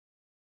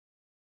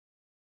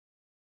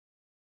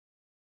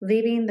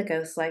Leaving the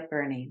ghost light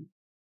burning,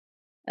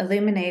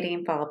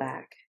 illuminating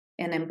fallback,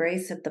 an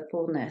embrace of the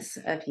fullness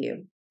of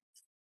you.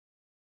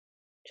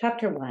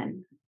 Chapter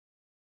 1,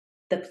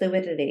 the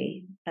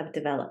fluidity of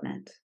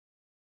development.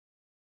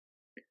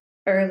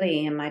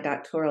 Early in my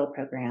doctoral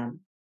program,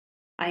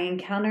 I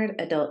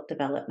encountered adult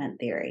development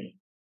theory.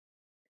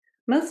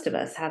 Most of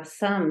us have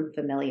some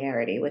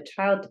familiarity with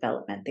child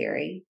development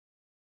theory,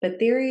 but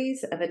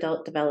theories of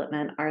adult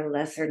development are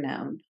lesser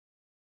known.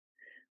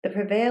 The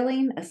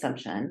prevailing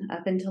assumption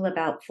up until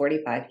about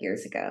 45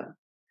 years ago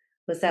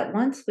was that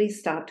once we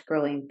stopped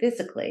growing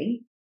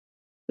physically,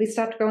 we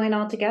stopped growing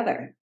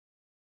altogether.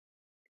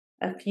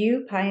 A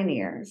few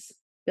pioneers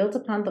built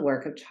upon the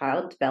work of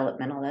child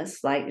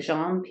developmentalists like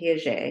Jean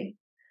Piaget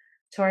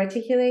to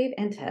articulate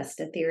and test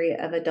a theory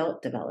of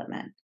adult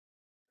development.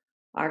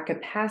 Our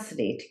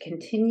capacity to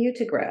continue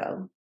to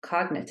grow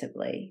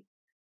cognitively,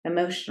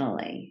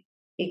 emotionally,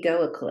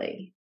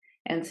 egoically,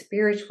 and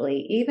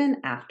spiritually even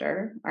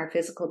after our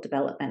physical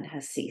development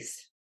has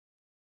ceased.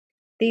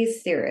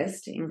 These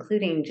theorists,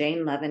 including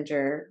Jane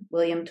Levenger,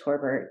 William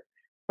Torbert,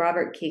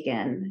 Robert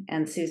Kegan,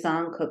 and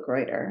Suzanne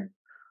Cook-Reuter,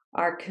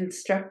 are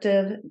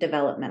constructive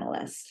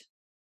developmentalists.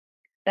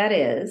 That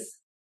is,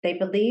 they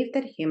believe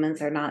that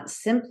humans are not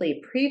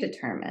simply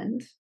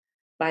predetermined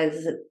by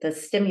the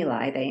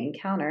stimuli they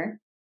encounter,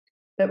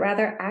 but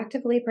rather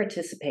actively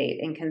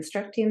participate in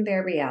constructing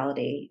their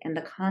reality in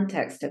the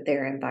context of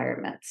their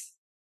environments.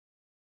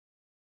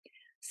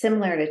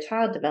 Similar to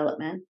child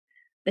development,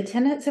 the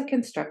tenets of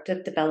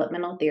constructive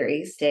developmental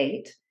theory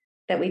state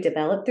that we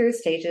develop through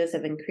stages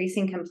of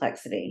increasing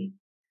complexity,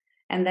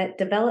 and that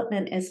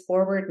development is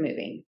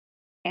forward-moving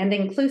and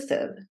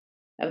inclusive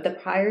of the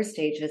prior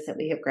stages that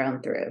we have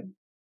grown through.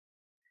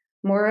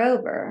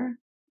 Moreover,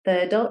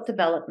 the adult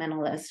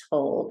developmentalists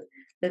hold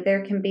that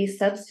there can be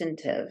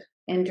substantive,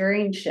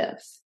 enduring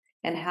shifts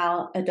in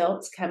how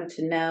adults come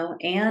to know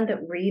and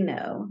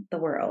re-know the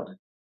world.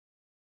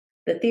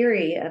 The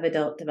theory of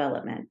adult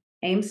development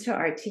aims to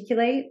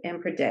articulate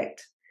and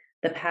predict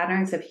the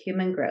patterns of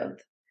human growth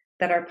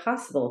that are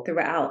possible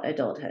throughout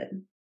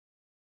adulthood.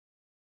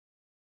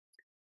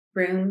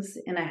 Rooms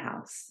in a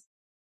house.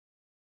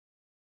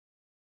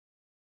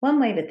 One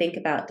way to think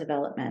about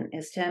development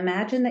is to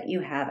imagine that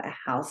you have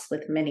a house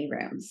with many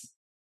rooms.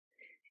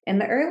 In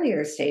the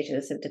earlier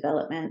stages of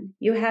development,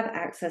 you have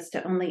access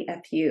to only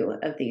a few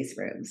of these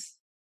rooms.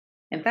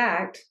 In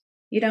fact,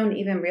 you don't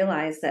even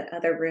realize that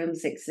other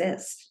rooms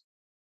exist.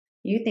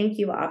 You think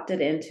you opted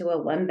into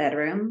a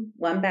one-bedroom,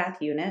 one-bath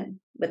unit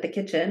with a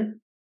kitchen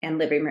and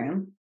living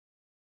room.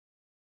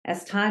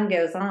 As time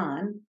goes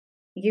on,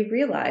 you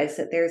realize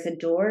that there's a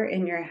door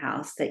in your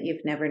house that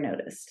you've never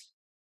noticed.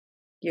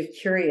 You're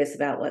curious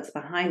about what's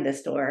behind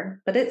this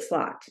door, but it's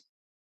locked.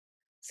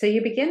 So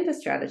you begin to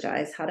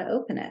strategize how to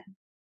open it.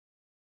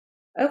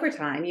 Over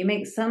time, you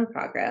make some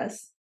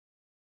progress.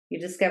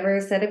 You discover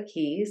a set of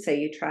keys, so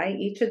you try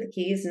each of the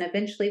keys and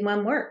eventually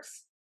one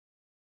works.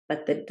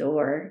 But the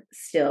door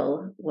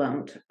still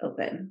won't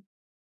open.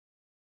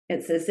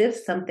 It's as if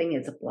something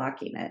is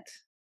blocking it.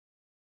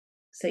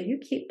 So you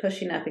keep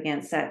pushing up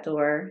against that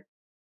door,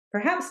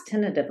 perhaps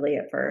tentatively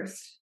at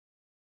first,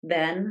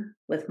 then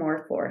with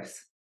more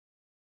force.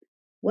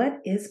 What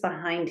is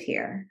behind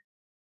here?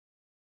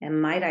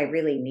 And might I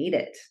really need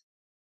it?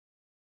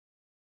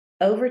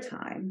 Over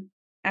time,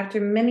 after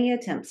many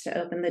attempts to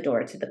open the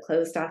door to the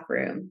closed-off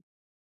room,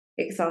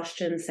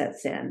 exhaustion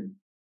sets in,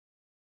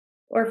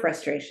 or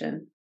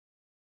frustration,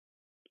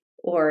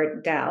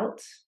 or doubt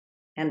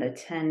and a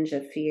tinge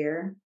of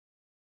fear.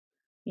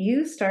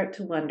 You start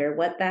to wonder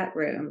what that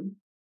room,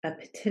 a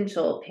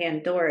potential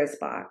Pandora's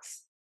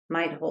box,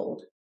 might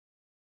hold.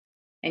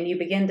 And you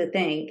begin to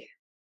think,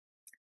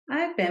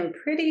 I've been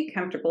pretty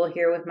comfortable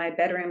here with my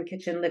bedroom,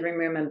 kitchen, living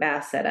room, and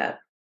bath setup.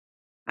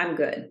 I'm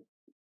good.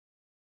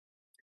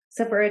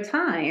 So for a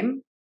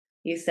time,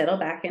 you settle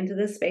back into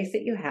the space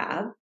that you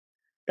have,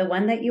 the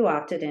one that you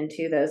opted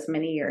into those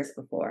many years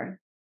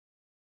before.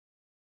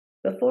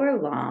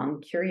 Before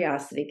long,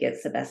 curiosity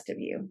gets the best of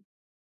you.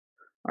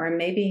 Or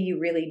maybe you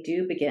really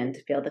do begin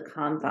to feel the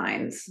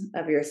confines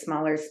of your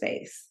smaller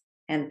space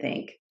and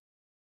think,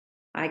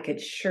 I could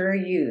sure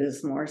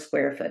use more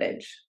square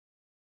footage.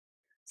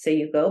 So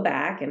you go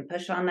back and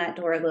push on that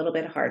door a little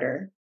bit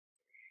harder.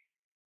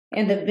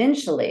 And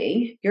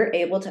eventually, you're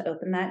able to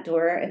open that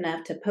door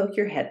enough to poke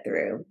your head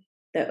through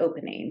the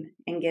opening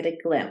and get a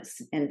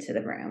glimpse into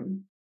the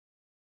room.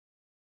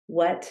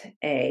 What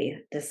a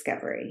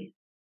discovery.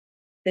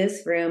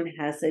 This room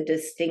has a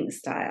distinct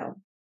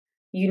style,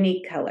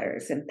 unique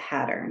colors and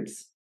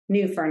patterns,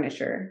 new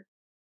furniture,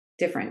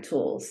 different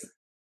tools.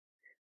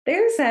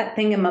 There's that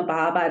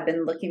thingamabob I've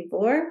been looking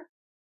for.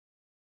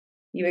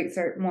 You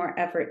exert more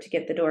effort to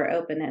get the door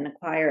open and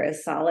acquire a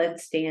solid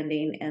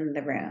standing in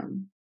the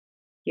room.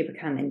 You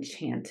become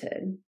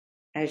enchanted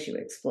as you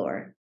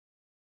explore.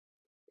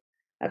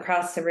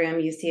 Across the room,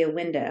 you see a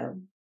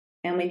window.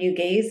 And when you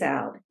gaze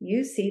out,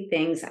 you see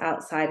things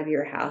outside of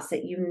your house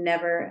that you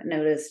never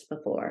noticed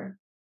before.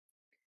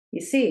 You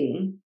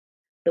see,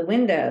 the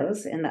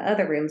windows in the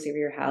other rooms of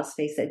your house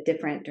face a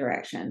different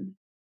direction.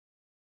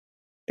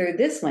 Through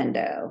this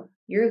window,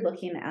 you're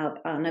looking out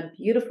on a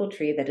beautiful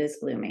tree that is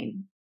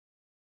blooming.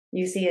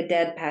 You see a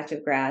dead patch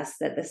of grass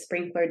that the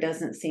sprinkler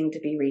doesn't seem to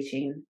be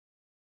reaching.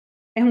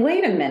 And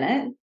wait a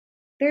minute,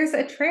 there's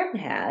a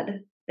trailhead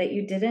that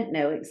you didn't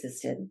know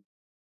existed.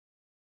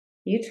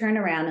 You turn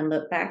around and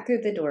look back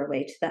through the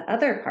doorway to the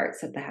other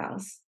parts of the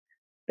house,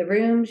 the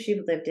rooms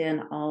you've lived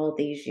in all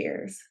these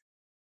years.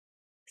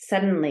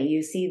 Suddenly,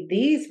 you see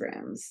these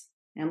rooms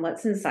and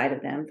what's inside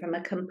of them from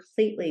a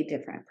completely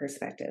different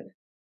perspective.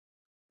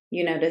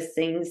 You notice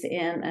things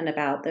in and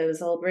about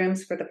those old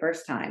rooms for the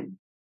first time.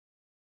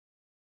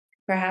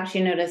 Perhaps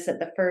you notice that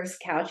the first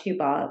couch you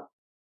bought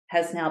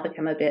has now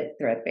become a bit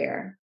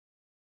threadbare.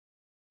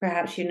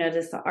 Perhaps you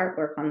notice the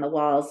artwork on the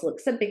walls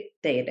looks a bit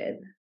dated,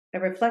 a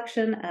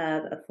reflection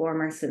of a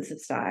former sense of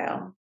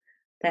style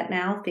that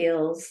now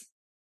feels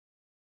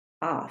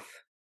off.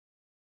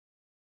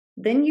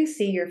 Then you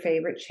see your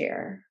favorite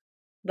chair,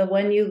 the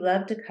one you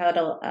love to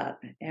cuddle up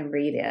and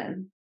read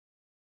in,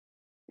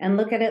 and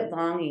look at it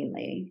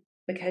longingly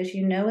because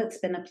you know it's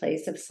been a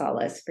place of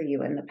solace for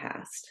you in the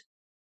past.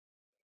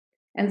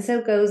 And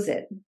so goes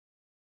it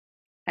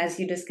as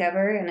you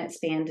discover and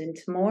expand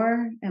into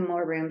more and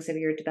more rooms of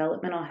your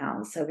developmental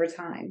house over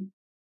time.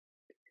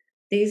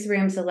 These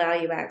rooms allow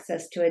you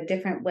access to a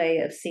different way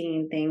of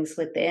seeing things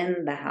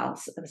within the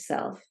house of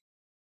self,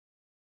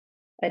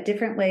 a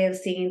different way of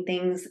seeing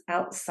things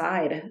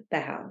outside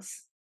the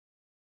house.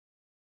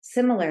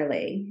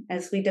 Similarly,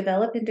 as we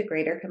develop into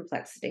greater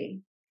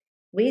complexity,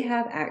 we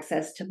have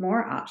access to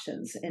more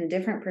options and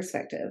different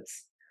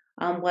perspectives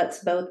on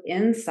what's both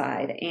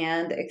inside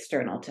and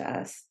external to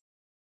us.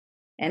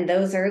 And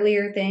those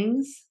earlier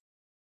things,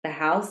 the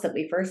house that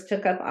we first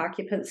took up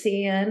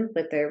occupancy in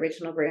with the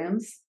original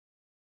rooms,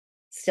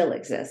 still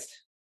exist.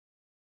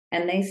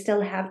 And they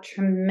still have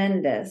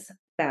tremendous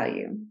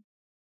value.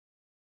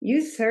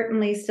 You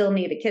certainly still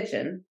need a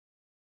kitchen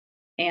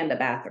and a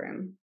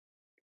bathroom,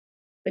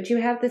 but you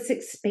have this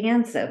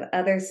expansive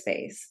other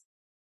space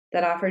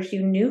that offers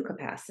you new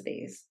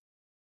capacities,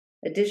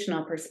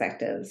 additional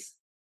perspectives,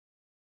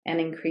 and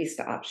increased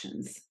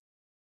options.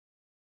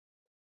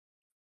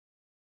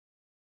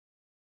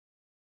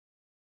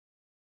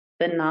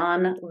 The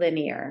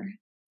non-linear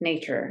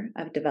nature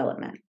of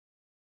development.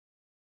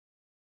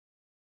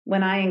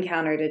 When I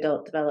encountered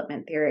adult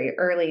development theory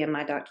early in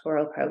my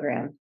doctoral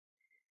program,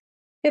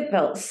 it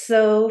felt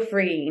so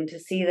freeing to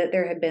see that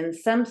there had been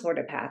some sort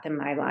of path in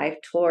my life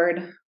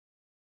toward,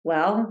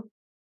 well,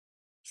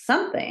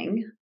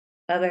 something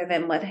other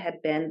than what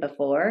had been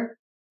before,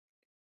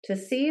 to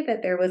see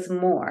that there was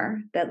more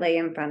that lay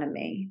in front of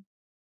me,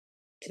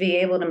 to be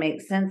able to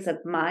make sense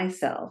of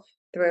myself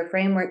through a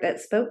framework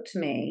that spoke to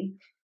me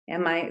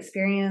and my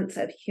experience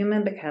of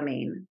human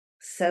becoming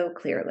so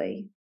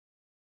clearly.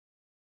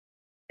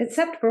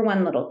 Except for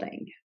one little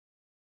thing.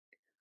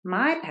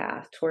 My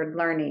path toward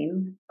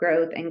learning,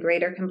 growth, and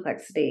greater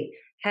complexity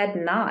had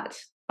not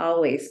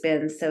always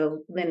been so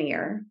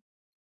linear,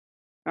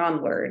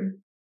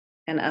 onward,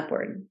 and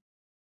upward.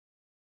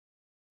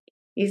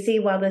 You see,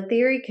 while the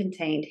theory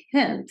contained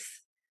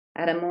hints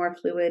at a more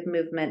fluid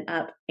movement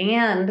up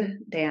and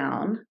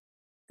down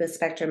the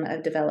spectrum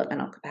of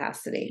developmental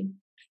capacity,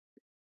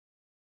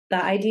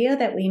 the idea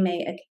that we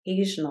may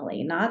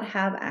occasionally not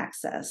have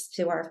access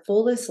to our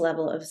fullest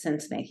level of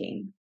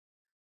sense-making,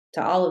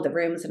 to all of the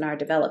rooms in our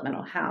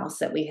developmental house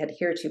that we had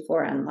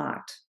heretofore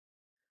unlocked,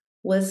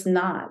 was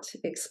not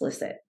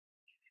explicit.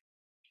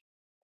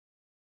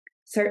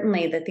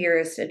 Certainly, the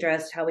theorist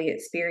addressed how we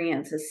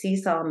experience a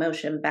seesaw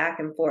motion back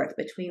and forth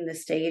between the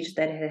stage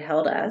that had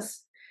held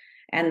us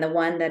and the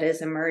one that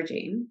is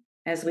emerging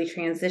as we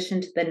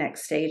transition to the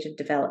next stage of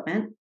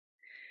development.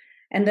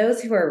 And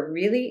those who are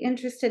really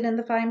interested in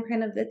the fine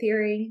print of the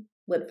theory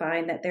would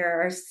find that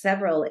there are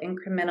several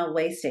incremental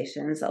way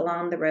stations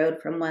along the road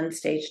from one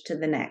stage to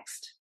the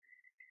next.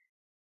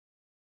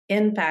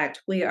 In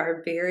fact, we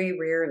are very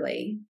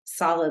rarely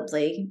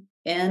solidly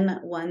in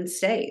one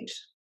stage.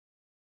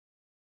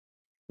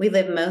 We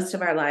live most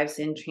of our lives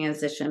in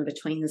transition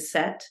between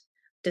set,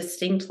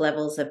 distinct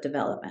levels of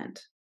development.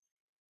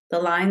 The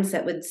lines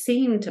that would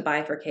seem to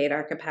bifurcate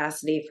our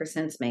capacity for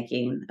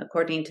sense-making,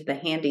 according to the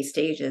handy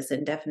stages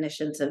and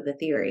definitions of the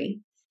theory,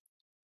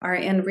 are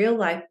in real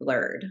life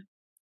blurred,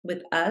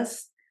 with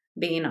us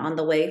being on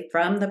the way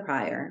from the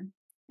prior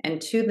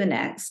and to the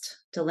next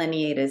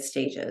delineated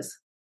stages,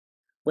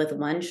 with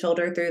one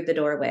shoulder through the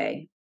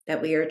doorway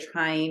that we are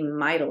trying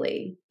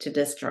mightily to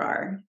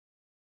disjar.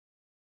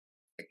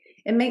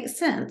 It makes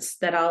sense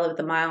that all of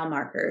the mile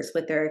markers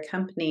with their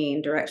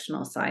accompanying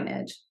directional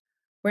signage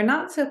were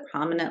not so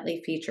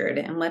prominently featured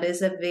in what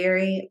is a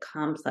very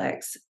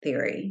complex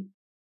theory.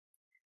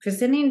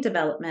 Presenting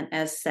development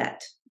as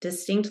set,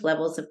 distinct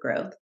levels of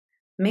growth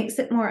makes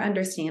it more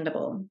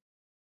understandable.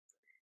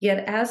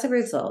 Yet as a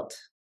result,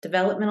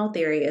 developmental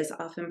theory is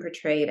often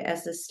portrayed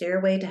as a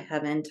stairway to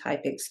heaven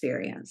type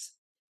experience,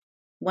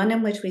 one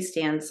in which we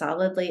stand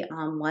solidly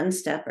on one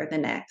step or the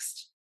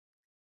next,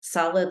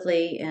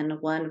 solidly in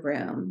one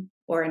room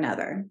or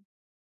another.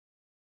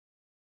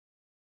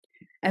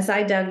 As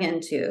I dug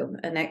into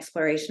an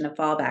exploration of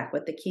Fallback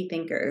with the key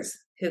thinkers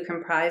who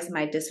comprise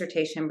my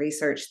dissertation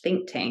research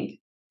think tank,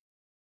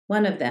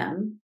 one of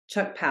them,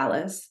 Chuck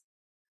Pallas,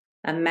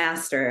 a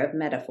master of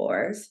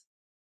metaphors,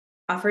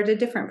 offered a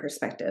different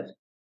perspective.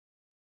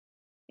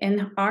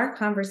 In our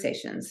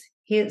conversations,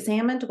 he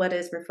examined what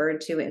is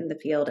referred to in the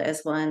field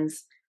as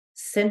one's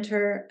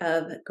center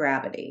of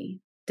gravity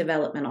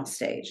developmental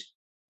stage.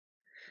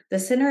 The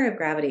center of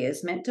gravity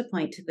is meant to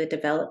point to the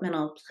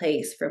developmental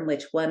place from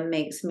which one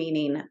makes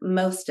meaning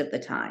most of the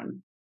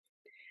time.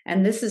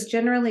 And this is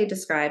generally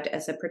described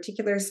as a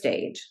particular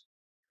stage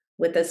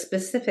with a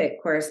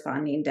specific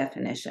corresponding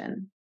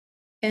definition.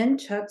 In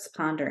Chuck's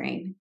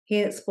pondering, he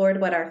explored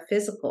what our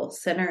physical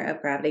center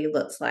of gravity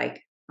looks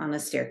like on a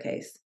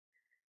staircase.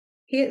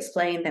 He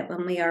explained that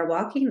when we are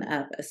walking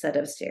up a set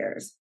of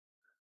stairs,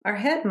 our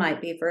head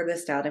might be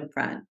furthest out in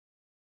front,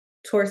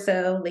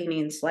 torso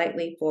leaning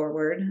slightly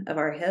forward of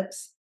our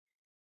hips,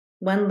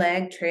 one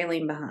leg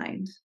trailing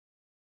behind.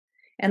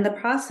 And the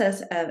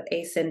process of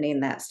ascending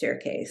that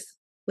staircase,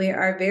 we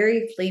are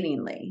very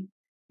fleetingly,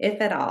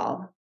 if at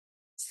all,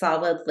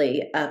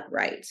 solidly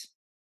upright,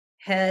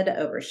 head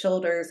over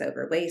shoulders,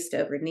 over waist,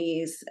 over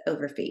knees,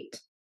 over feet.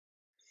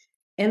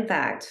 In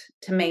fact,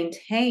 to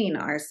maintain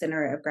our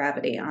center of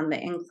gravity on the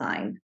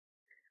incline,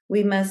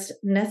 we must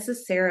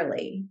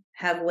necessarily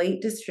have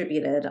weight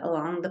distributed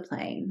along the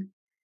plane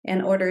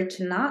in order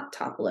to not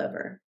topple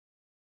over.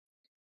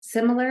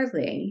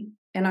 Similarly,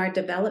 in our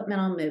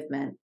developmental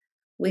movement,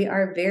 we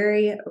are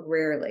very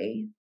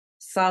rarely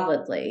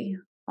solidly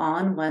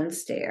on one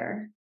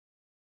stair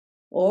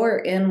or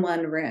in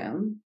one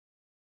room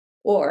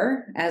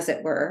or, as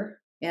it were,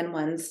 in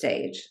one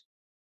stage.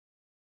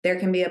 There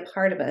can be a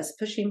part of us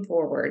pushing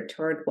forward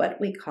toward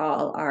what we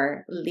call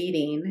our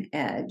leading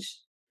edge.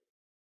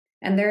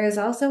 And there is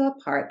also a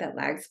part that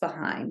lags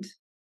behind,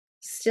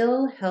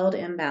 still held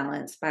in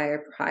balance by a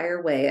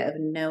prior way of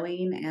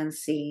knowing and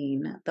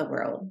seeing the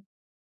world.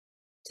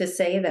 To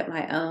say that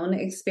my own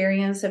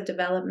experience of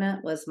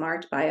development was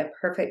marked by a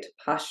perfect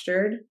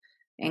postured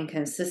and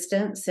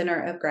consistent center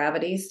of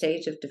gravity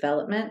stage of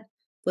development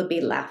would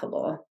be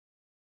laughable.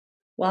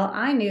 While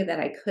I knew that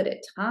I could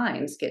at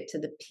times get to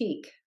the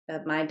peak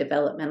of my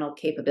developmental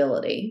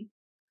capability,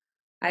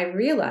 I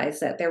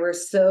realized that there were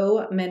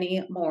so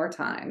many more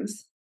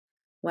times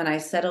when I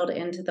settled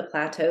into the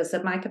plateaus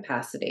of my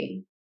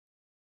capacity,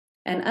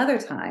 and other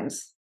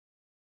times,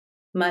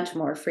 much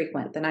more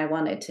frequent than I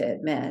wanted to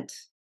admit,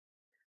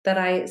 that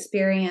I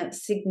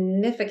experienced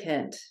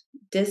significant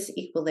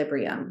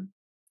disequilibrium,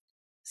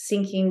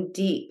 sinking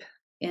deep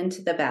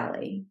into the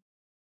valley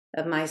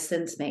of my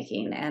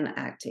sense-making and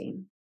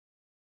acting.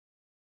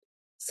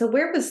 So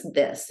where was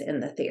this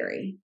in the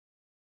theory?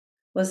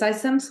 Was I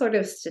some sort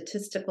of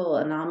statistical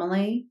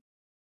anomaly?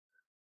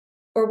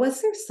 Or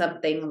was there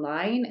something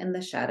lying in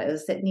the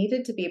shadows that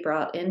needed to be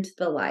brought into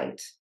the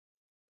light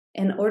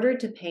in order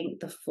to paint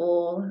the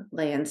full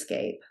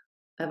landscape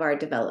of our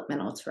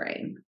developmental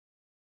terrain?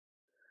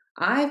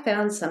 I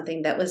found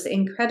something that was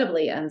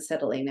incredibly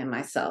unsettling in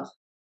myself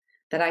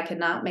that I could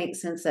not make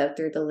sense of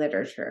through the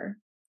literature,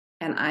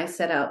 and I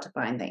set out to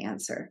find the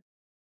answer.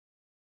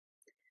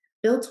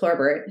 Bill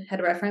Torbert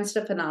had referenced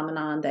a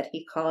phenomenon that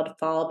he called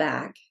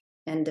fallback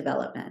in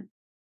development.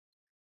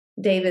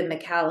 David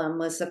McCallum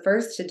was the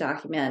first to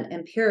document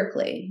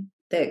empirically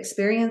the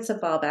experience of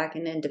fallback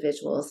in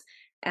individuals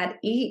at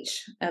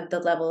each of the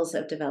levels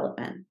of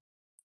development.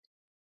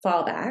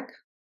 Fallback,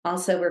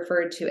 also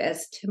referred to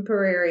as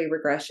temporary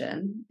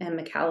regression in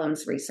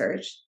McCallum's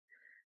research,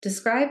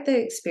 described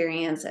the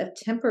experience of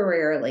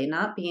temporarily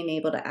not being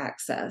able to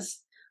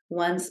access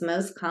one's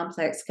most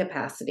complex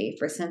capacity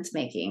for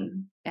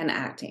sense-making and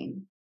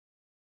acting.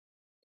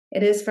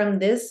 It is from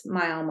this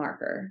mile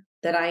marker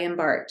that I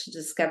embarked to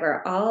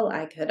discover all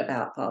I could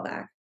about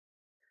fallback.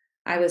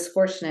 I was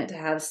fortunate to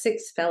have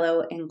 6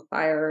 fellow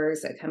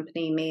inquirers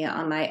accompany me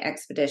on my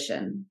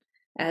expedition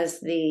as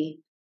the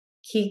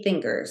key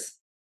thinkers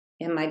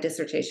in my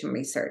dissertation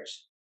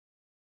research.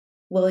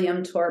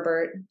 William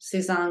Torbert,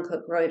 Suzanne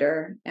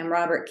Cook-Reuter, and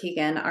Robert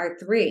Keegan are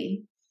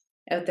 3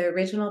 of the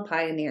original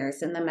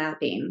pioneers in the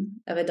mapping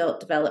of adult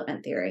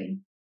development theory.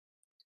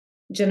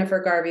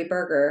 Jennifer Garvey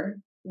Berger,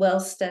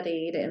 well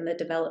studied in the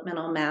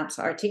developmental maps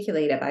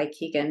articulated by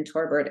Keegan,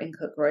 Torbert, and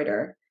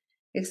Cook-Reuter,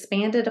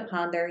 expanded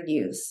upon their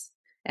use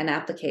and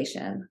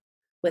application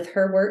with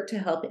her work to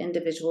help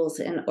individuals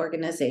and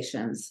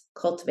organizations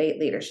cultivate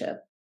leadership.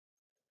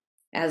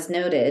 As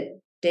noted,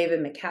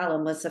 David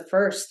McCallum was the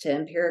first to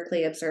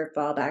empirically observe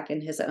fallback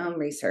in his own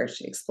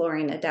research,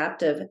 exploring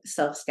adaptive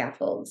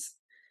self-scaffolds,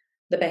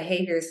 the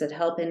behaviors that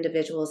help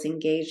individuals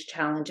engage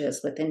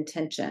challenges with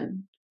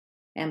intention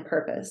and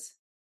purpose.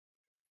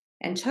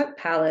 And Chuck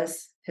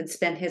Pallas had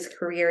spent his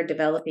career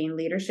developing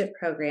leadership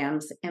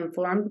programs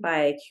informed by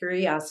a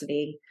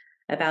curiosity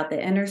about the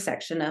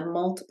intersection of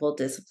multiple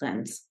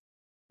disciplines,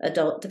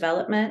 adult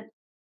development,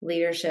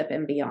 leadership,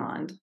 and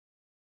beyond.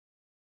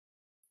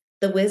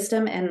 The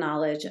wisdom and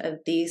knowledge of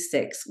these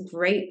 6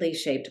 greatly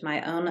shaped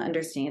my own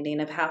understanding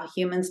of how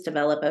humans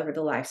develop over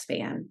the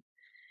lifespan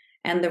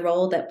and the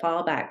role that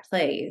Fallback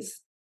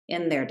plays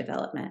in their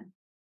development.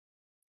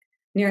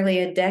 Nearly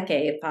a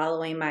decade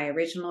following my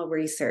original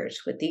research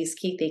with these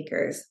key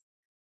thinkers,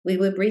 we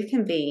would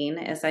reconvene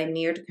as I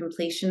neared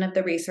completion of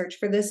the research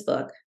for this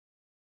book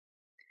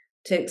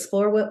to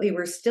explore what we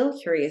were still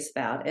curious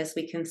about as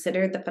we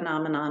considered the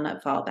phenomenon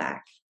of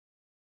fallback,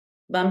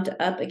 bumped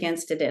up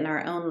against it in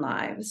our own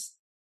lives,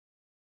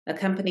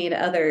 accompanied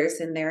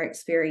others in their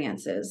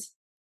experiences,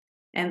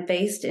 and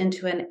faced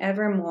into an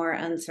ever more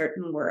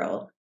uncertain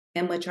world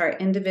in which our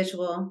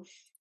individual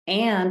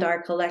and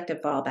our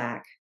collective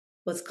fallback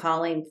was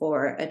calling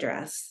for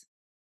address.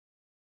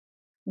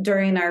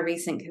 During our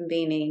recent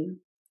convening,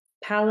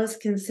 Pallas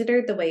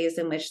considered the ways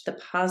in which the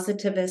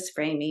positivist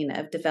framing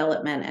of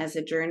development as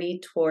a journey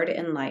toward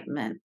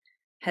enlightenment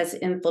has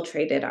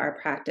infiltrated our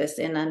practice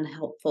in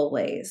unhelpful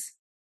ways.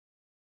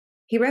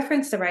 He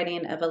referenced the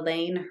writing of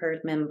Elaine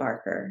Herdman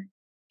Barker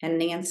and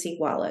Nancy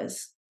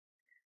Wallace,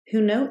 who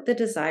note the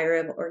desire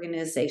of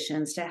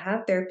organizations to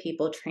have their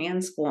people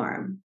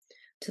transform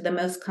to the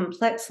most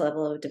complex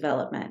level of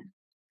development,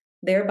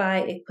 thereby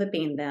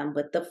equipping them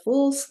with the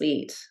full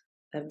suite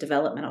of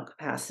developmental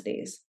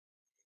capacities.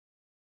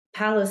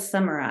 Pallas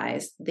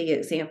summarized the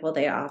example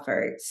they offer,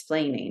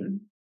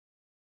 explaining,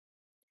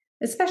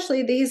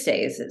 especially these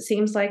days, it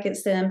seems like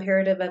it's the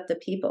imperative of the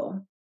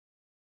people.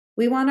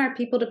 We want our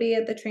people to be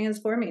at the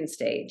transforming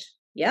stage.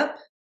 Yep,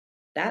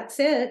 that's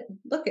it.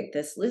 Look at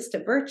this list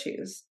of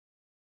virtues.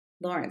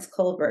 Lawrence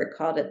Kohlberg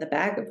called it the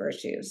bag of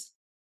virtues.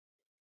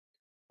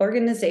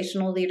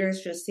 Organizational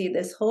leaders just see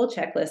this whole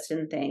checklist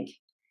and think,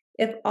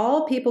 if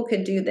all people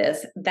could do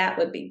this, that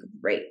would be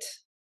great.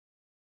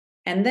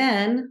 And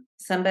then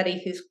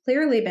somebody who's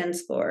clearly been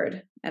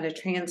scored at a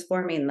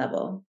transforming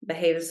level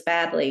behaves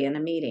badly in a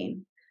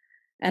meeting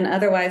and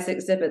otherwise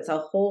exhibits a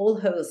whole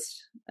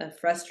host of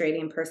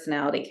frustrating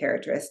personality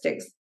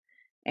characteristics,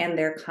 and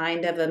they're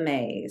kind of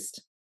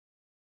amazed.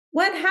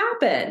 What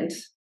happened?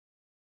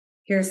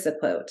 Here's the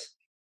quote.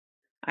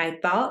 I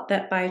thought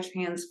that by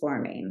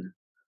transforming,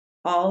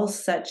 all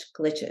such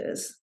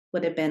glitches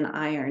would have been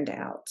ironed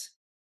out.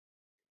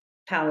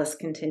 Pallas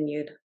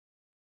continued.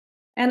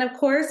 And of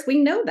course,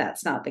 we know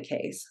that's not the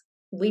case.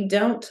 We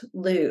don't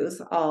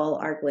lose all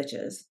our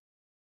glitches.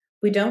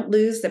 We don't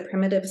lose the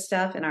primitive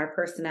stuff in our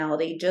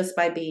personality just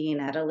by being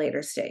at a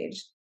later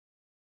stage.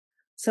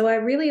 So I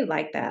really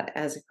like that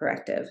as a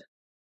corrective,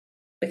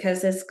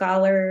 because as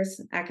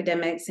scholars,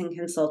 academics, and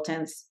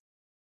consultants,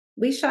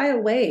 we shy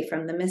away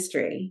from the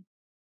mystery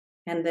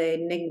and the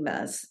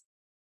enigmas.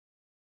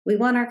 We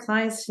want our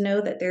clients to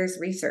know that there's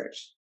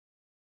research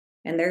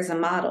and there's a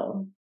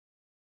model,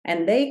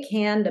 and they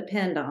can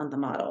depend on the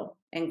model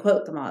and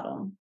quote the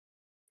model.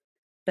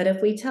 But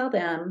if we tell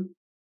them,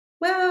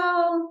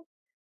 well,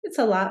 it's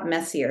a lot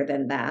messier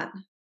than that,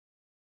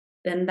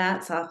 then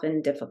that's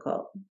often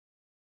difficult.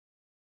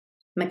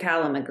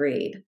 McCallum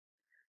agreed,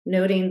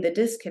 noting the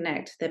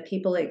disconnect that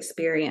people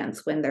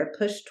experience when their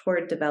push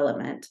toward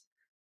development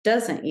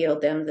doesn't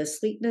yield them the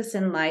sweetness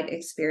and light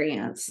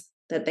experience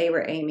that they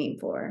were aiming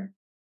for.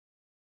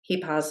 He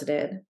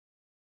posited,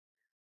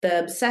 the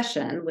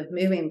obsession with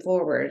moving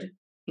forward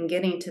and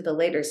getting to the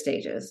later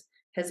stages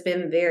has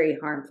been very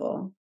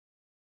harmful.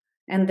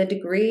 And the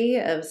degree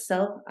of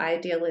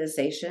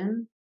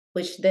self-idealization,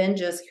 which then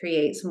just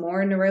creates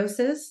more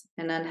neurosis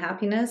and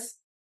unhappiness.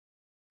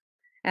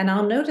 And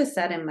I'll notice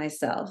that in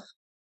myself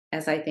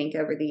as I think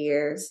over the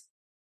years.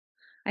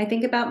 I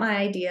think about my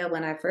idea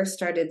when I first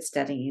started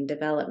studying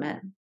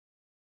development.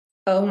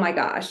 Oh my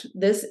gosh,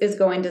 this is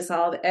going to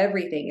solve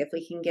everything if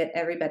we can get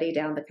everybody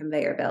down the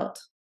conveyor belt.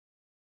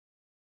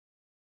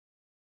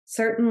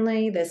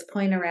 Certainly, this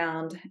point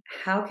around,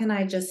 how can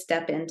I just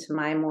step into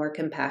my more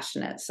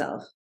compassionate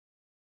self?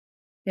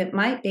 It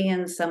might be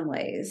in some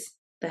ways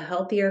the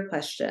healthier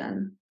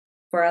question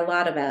for a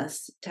lot of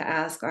us to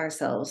ask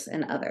ourselves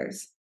and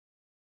others.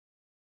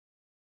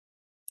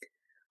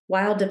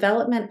 While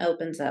development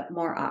opens up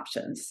more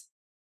options,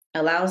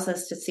 allows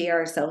us to see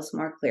ourselves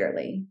more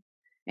clearly,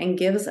 and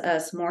gives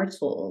us more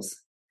tools,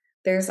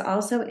 there's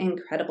also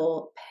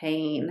incredible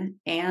pain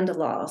and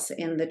loss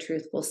in the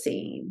truthful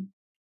seeing.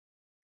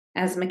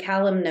 As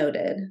McCallum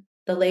noted,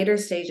 the later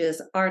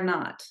stages are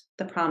not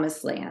the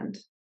promised land,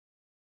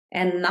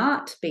 and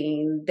not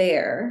being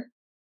there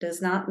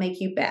does not make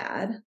you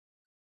bad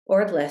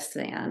or less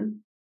than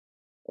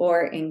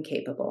or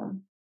incapable.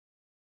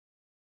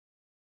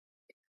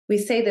 We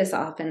say this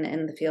often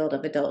in the field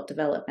of adult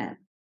development.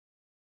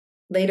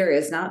 Later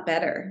is not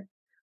better.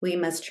 We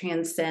must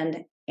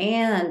transcend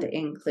and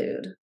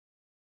include.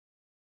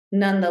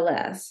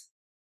 Nonetheless,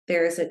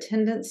 there is a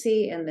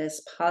tendency in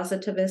this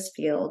positivist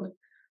field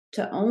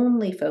to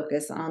only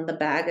focus on the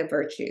bag of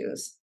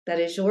virtues that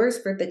is yours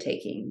for the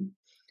taking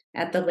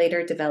at the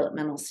later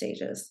developmental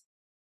stages.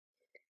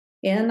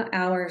 In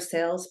our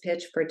sales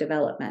pitch for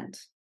development,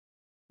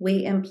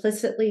 we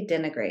implicitly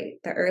denigrate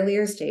the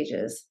earlier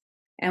stages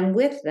and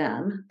with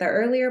them the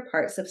earlier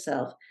parts of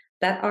self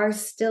that are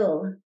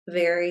still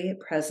very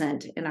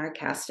present in our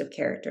cast of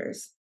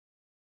characters.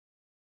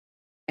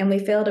 And we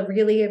fail to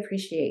really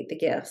appreciate the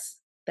gifts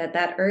that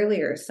that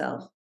earlier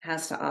self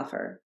has to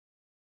offer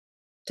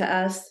to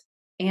us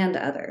and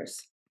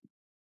others.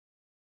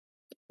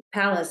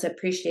 Pallas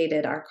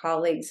appreciated our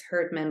colleagues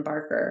Herdman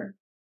Barker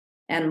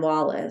and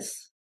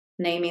Wallace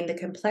naming the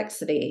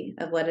complexity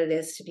of what it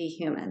is to be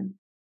human.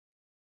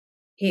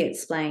 He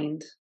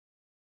explained,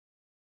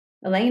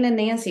 Elaine and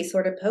Nancy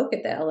sort of poke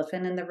at the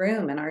elephant in the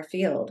room in our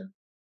field,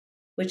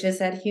 which is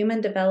that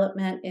human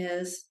development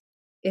is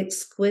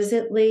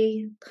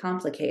exquisitely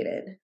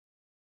complicated.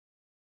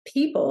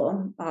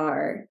 People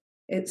are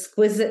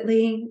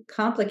exquisitely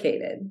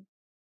complicated.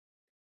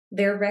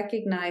 They're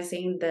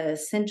recognizing the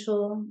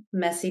essential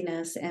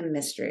messiness and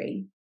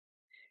mystery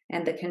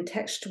and the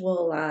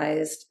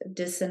contextualized,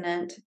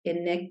 dissonant,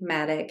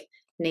 enigmatic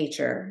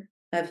nature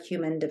of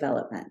human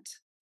development.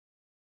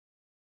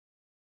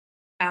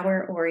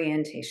 Our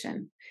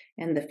orientation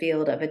in the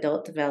field of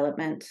adult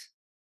development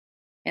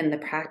and the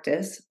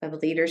practice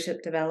of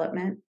leadership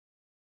development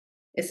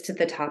is to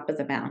the top of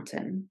the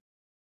mountain.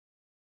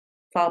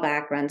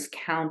 Fallback runs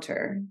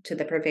counter to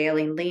the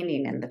prevailing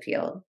leaning in the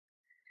field,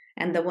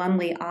 and the one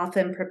we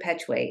often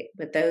perpetuate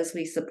with those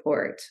we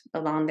support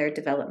along their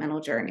developmental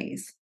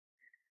journeys,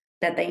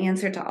 that the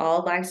answer to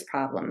all life's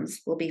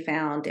problems will be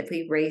found if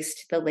we race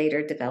to the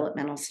later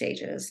developmental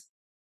stages.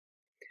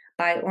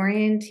 By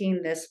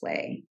orienting this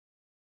way,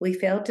 we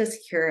fail to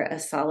secure a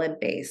solid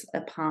base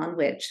upon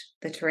which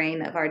the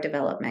terrain of our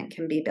development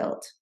can be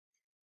built.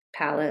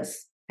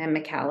 Pallas and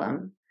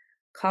McCallum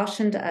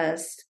cautioned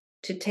us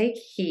to take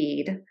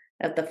heed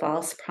of the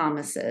false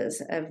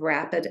promises of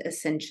rapid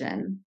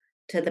ascension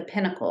to the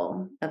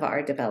pinnacle of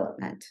our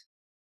development.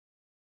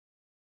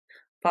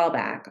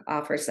 Fallback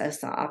offers us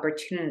the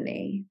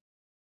opportunity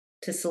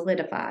to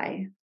solidify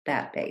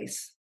that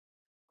base.